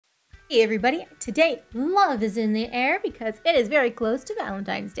Hey everybody, today love is in the air because it is very close to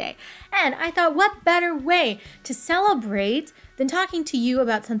Valentine's Day. And I thought what better way to celebrate than talking to you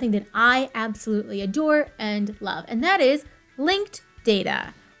about something that I absolutely adore and love, and that is linked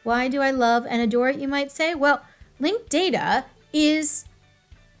data. Why do I love and adore it, you might say? Well, linked data is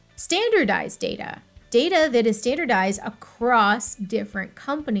standardized data. Data that is standardized across different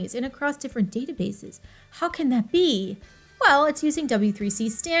companies and across different databases. How can that be? Well, it's using W3C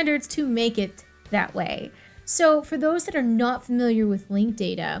standards to make it that way. So for those that are not familiar with linked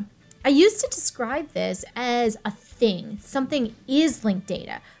data, I used to describe this as a thing. Something is linked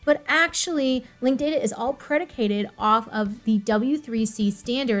data, but actually linked data is all predicated off of the W3C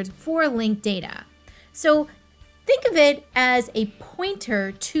standards for linked data. So think of it as a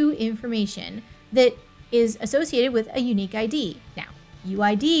pointer to information that is associated with a unique ID. Now,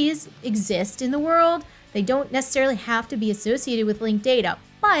 UIDs exist in the world. They don't necessarily have to be associated with linked data,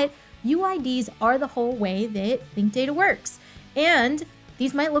 but UIDs are the whole way that linked data works. And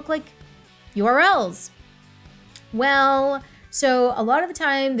these might look like URLs. Well, so a lot of the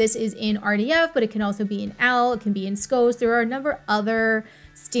time this is in RDF, but it can also be in OWL, it can be in SCOs. There are a number of other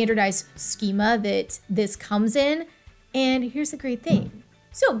standardized schema that this comes in. And here's the great thing.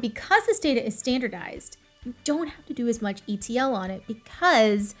 So because this data is standardized, you don't have to do as much ETL on it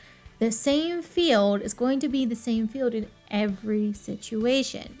because the same field is going to be the same field in every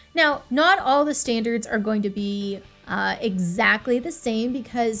situation. Now, not all the standards are going to be exactly the same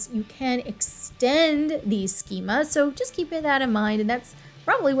because you can extend these schemas. So just keep that in mind. And that's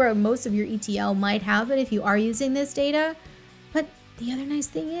probably where most of your ETL might happen if you are using this data. But the other nice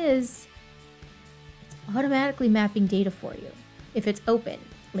thing is it's automatically mapping data for you if it's open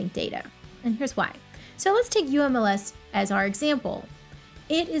linked data. And here's why. So let's take UMLS as our example.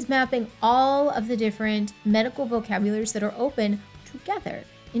 It is mapping all of the different medical vocabularies that are open together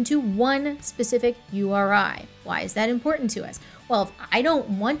into one specific URI. Why is that important to us? Well, if I don't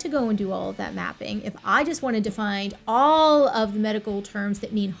want to go and do all of that mapping, if I just wanted to find all of the medical terms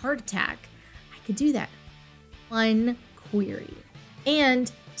that mean heart attack, I could do that. One query.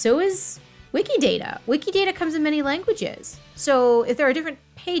 And so is Wikidata. Wikidata comes in many languages. So if there are different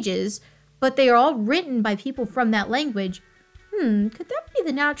pages, but they are all written by people from that language, could that be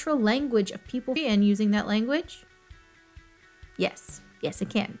the natural language of people and using that language? Yes, it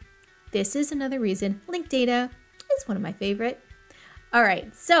can. This is another reason linked data is one of my favorite. All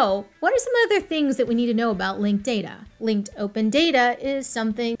right, so what are some other things that we need to know about linked data? Linked open data is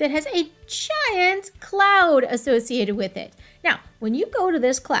something that has a giant cloud associated with it. Now, when you go to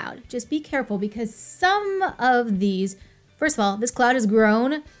this cloud, just be careful because some of these, first of all, this cloud has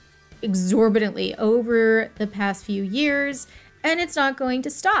grown exorbitantly over the past few years, and it's not going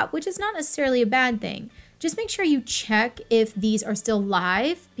to stop, which is not necessarily a bad thing. Just make sure you check if these are still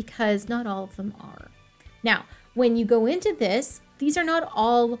live because not all of them are. Now, when you go into this, these are not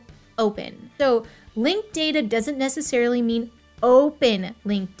all open. So linked data doesn't necessarily mean open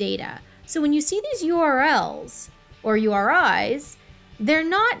linked data. So when you see these URLs or URIs, they're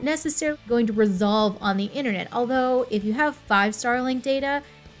not necessarily going to resolve on the internet. Although if you have 5-star linked data,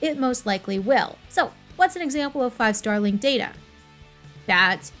 it most likely will. So what's an example of 5-star linked data?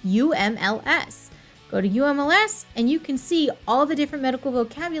 That's UMLS. Go to UMLS and you can see all the different medical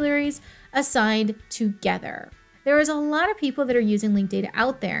vocabularies assigned together. There is a lot of people that are using linked data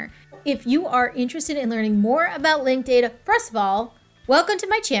out there. If you are interested in learning more about linked data, first of all, welcome to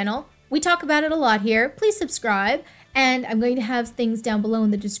my channel. We talk about it a lot here. Please subscribe. And I'm going to have things down below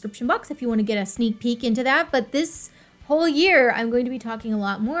in the description box if you want to get a sneak peek into that. But this whole year, I'm going to be talking a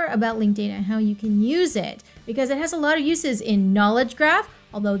lot more about linked data and how you can use it because it has a lot of uses in knowledge graph,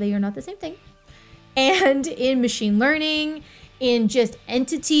 although they are not the same thing, and in machine learning, in just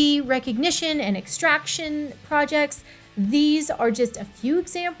entity recognition and extraction projects. These are just a few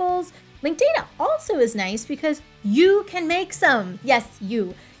examples. Linked data also is nice because you can make some. Yes,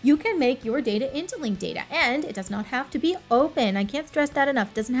 you can make your data into linked data, and it does not have to be open. I can't stress that enough.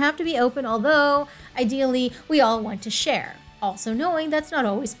 It doesn't have to be open, although ideally we all want to share. Also knowing that's not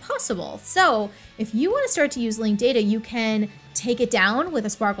always possible. So if you want to start to use linked data, you can take it down with a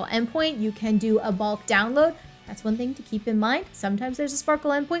Sparkle endpoint. You can do a bulk download. That's one thing to keep in mind. Sometimes there's a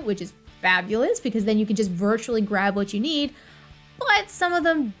Sparkle endpoint, which is fabulous because then you can just virtually grab what you need. But some of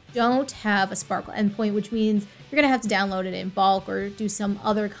them don't have a Sparkle endpoint, which means you're going to have to download it in bulk or do some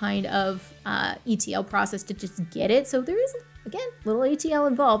other kind of ETL process to just get it. So there is, again, little ETL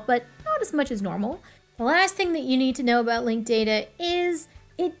involved, but not as much as normal. The last thing that you need to know about linked data is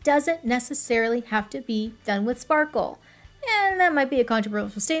it doesn't necessarily have to be done with Sparkle. And that might be a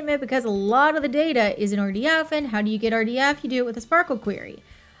controversial statement because a lot of the data is in RDF, and how do you get RDF? You do it with a Sparkle query.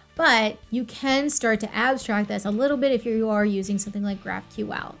 But you can start to abstract this a little bit if you are using something like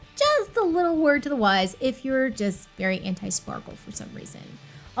GraphQL. Just a little word to the wise if you're just very anti-sparkle for some reason.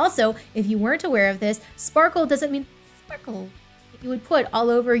 Also, if you weren't aware of this, sparkle doesn't mean sparkle you would put all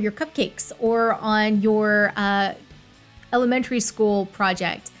over your cupcakes or on your elementary school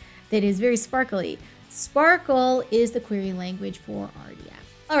project that is very sparkly. Sparkle is the query language for RDF.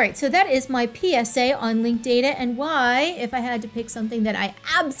 All right, so that is my PSA on linked data and why, if I had to pick something that I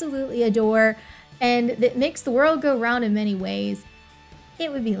absolutely adore and that makes the world go round in many ways,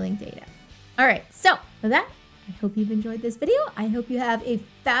 it would be linked data. All right, so with that, I hope you've enjoyed this video. I hope you have a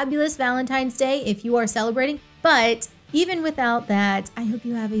fabulous Valentine's Day if you are celebrating. But even without that, I hope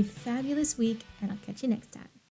you have a fabulous week and I'll catch you next time.